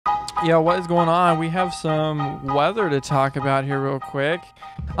Yeah, what is going on? We have some weather to talk about here real quick.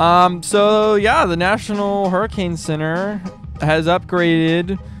 So yeah, the National Hurricane Center has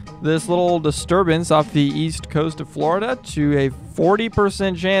upgraded this little disturbance off the east coast of Florida to a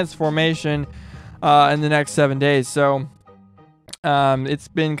 40% chance formation in the next 7 days. So it's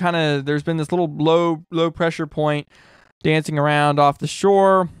been there's been this little low pressure point dancing around off the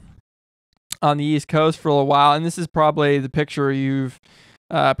shore on the east coast for a little while, and this is probably the picture you've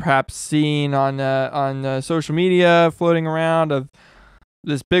perhaps seen on social media floating around of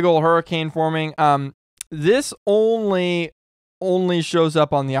this big old hurricane forming. This only shows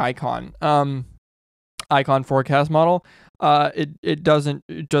up on the icon forecast model. It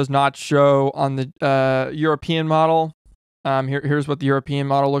does not show on the European model. Here's what the European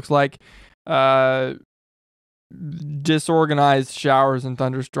model looks like. Disorganized showers and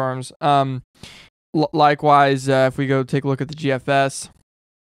thunderstorms. Likewise, if we go take a look at the GFS,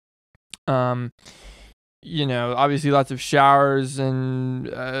 obviously lots of showers and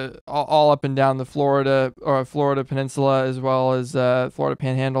all up and down the Florida Peninsula, as well as Florida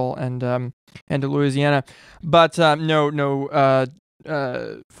Panhandle and to Louisiana, but no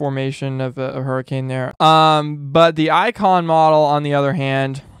formation of a hurricane there. But the icon model, on the other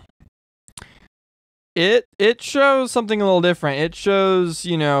hand, it shows something a little different. It shows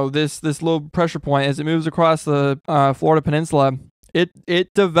this low pressure point as it moves across the Florida Peninsula.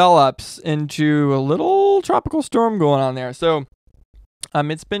 It develops into a little tropical storm going on there. So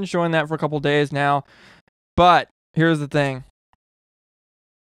it's been showing that for a couple days now. But here's the thing.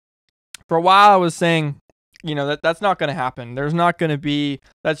 For a while I was saying, that's not going to happen. There's not going to be,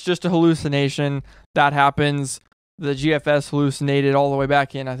 that's just a hallucination. That happens. The GFS hallucinated all the way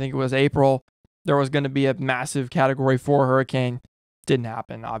back in, I think it was April. There was going to be a massive Category 4 hurricane. Didn't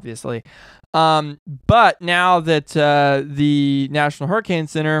happen, obviously. But now that the National Hurricane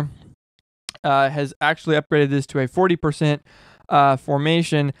Center has actually upgraded this to a 40%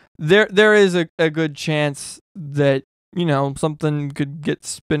 formation, there is a good chance that something could get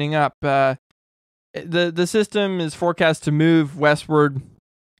spinning up. The system is forecast to move westward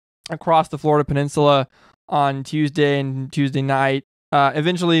across the Florida Peninsula on Tuesday and Tuesday night.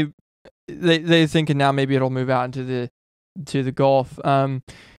 Eventually, they thinking now maybe it'll move out into the Gulf.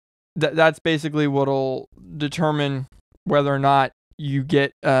 That's basically what'll determine whether or not you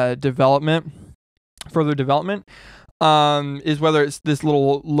get further development, is whether it's this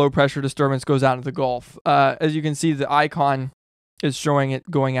little low pressure disturbance goes out into the Gulf. As you can see, the icon is showing it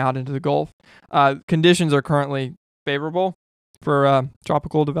going out into the Gulf. Conditions are currently favorable for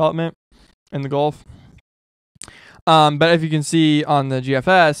tropical development in the Gulf. But if you can see on the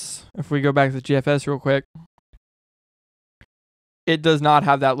GFS, if we go back to the GFS real quick, it does not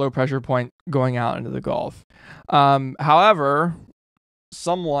have that low pressure point going out into the Gulf. However,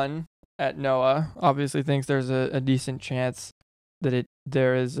 someone at NOAA obviously thinks there's a decent chance that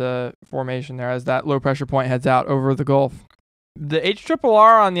there is a formation there as that low pressure point heads out over the Gulf. The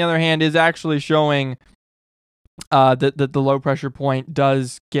HRRR, on the other hand, is actually showing that the low pressure point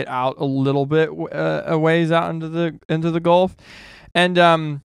does get out a little bit a ways out into the Gulf.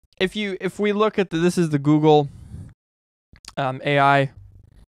 And if we look at this is the Google AI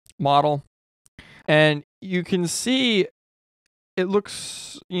model, and you can see it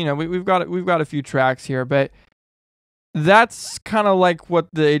looks, we've got a few tracks here, but that's kind of like what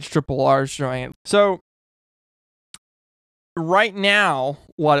the HRRR is showing. So right now,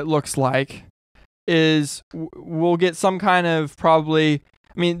 what it looks like is we'll get some kind of probably.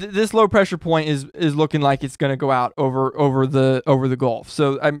 I mean, this low pressure point is looking like it's going to go out over the Gulf.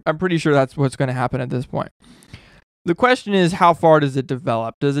 So I'm pretty sure that's what's going to happen at this point. The question is, how far does it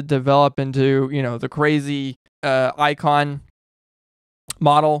develop? Does it develop into the crazy icon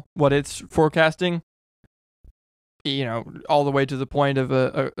model, what it's forecasting? All the way to the point of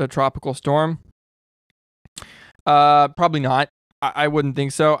a tropical storm? Probably not. I wouldn't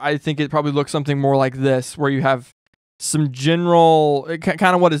think so. I think it probably looks something more like this, where you have some general,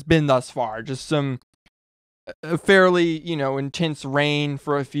 kind of what it's been thus far, just some fairly, intense rain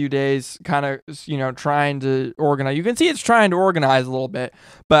for a few days, kind of, trying to organize. You can see it's trying to organize a little bit,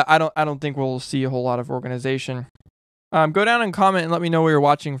 but I don't think we'll see a whole lot of organization. Go down and comment and let me know where you're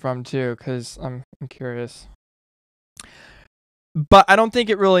watching from too, because I'm curious. But I don't think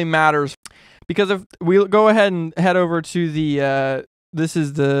it really matters, because if we go ahead and head over to the, this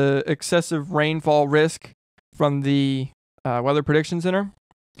is the excessive rainfall risk from the Weather Prediction Center.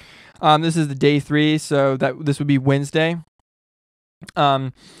 This is the day 3, so this would be Wednesday.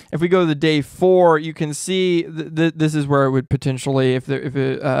 If we go to the day 4, you can see this is where it would potentially, if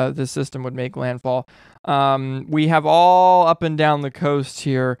the system would make landfall. We have all up and down the coast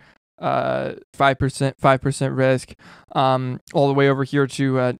here 5% risk, all the way over here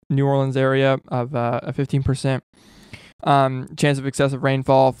to New Orleans area of a 15% chance of excessive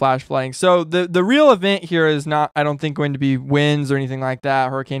rainfall, flash flooding. So the real event here is not, I don't think, going to be winds or anything like that.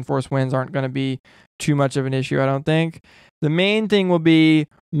 Hurricane force winds aren't going to be too much of an issue, I don't think. The main thing will be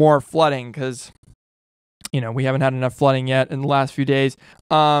more flooding, because we haven't had enough flooding yet in the last few days.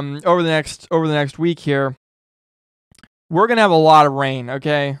 Over the next week here, we're gonna have a lot of rain.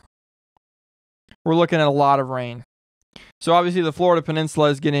 Okay, we're looking at a lot of rain. So obviously the Florida Peninsula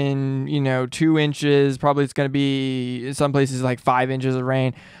is getting 2 inches. Probably it's gonna be in some places like 5 inches of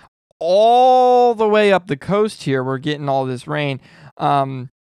rain. All the way up the coast here, we're getting all this rain.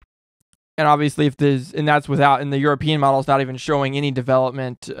 And obviously that's without, in the European model, it's not even showing any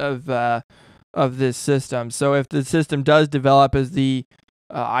development of this system. So if the system does develop as the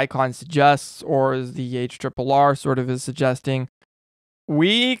icon suggests, or as the HRRR sort of is suggesting,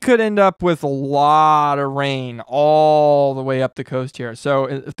 we could end up with a lot of rain all the way up the coast here,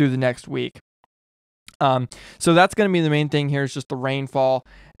 so through the next week. So that's going to be the main thing here, is just the rainfall.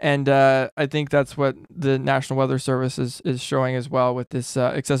 And I think that's what the National Weather Service is showing as well with this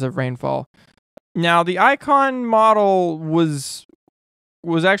excessive rainfall. Now, the icon model was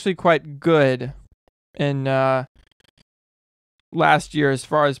actually quite good in last year as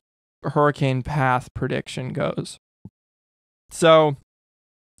far as hurricane path prediction goes. So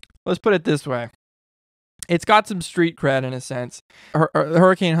let's put it this way. It's got some street cred in a sense.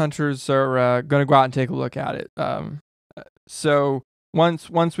 Hurricane hunters are going to go out and take a look at it. So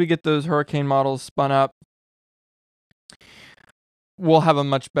once we get those hurricane models spun up, we'll have a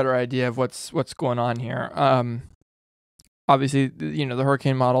much better idea of what's going on here. Obviously, the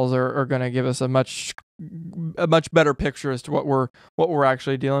hurricane models are going to give us a much better picture as to what we're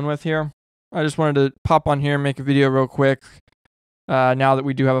actually dealing with here. I just wanted to pop on here and make a video real quick. Now that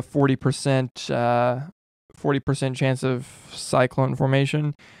we do have a 40% chance of cyclone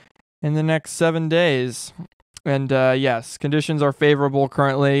formation in the next 7 days, and yes, conditions are favorable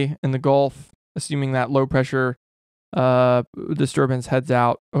currently in the Gulf, assuming that low pressure disturbance heads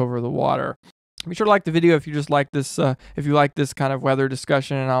out over the water. Be sure to like the video if you just like this. If you like this kind of weather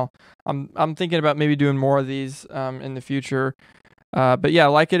discussion, and I'm thinking about maybe doing more of these in the future. But yeah,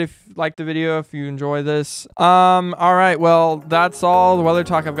 like the video if you enjoy this. All right, well, that's all the weather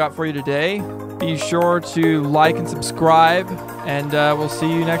talk I've got for you today. Be sure to like and subscribe, and we'll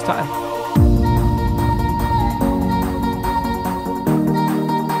see you next time.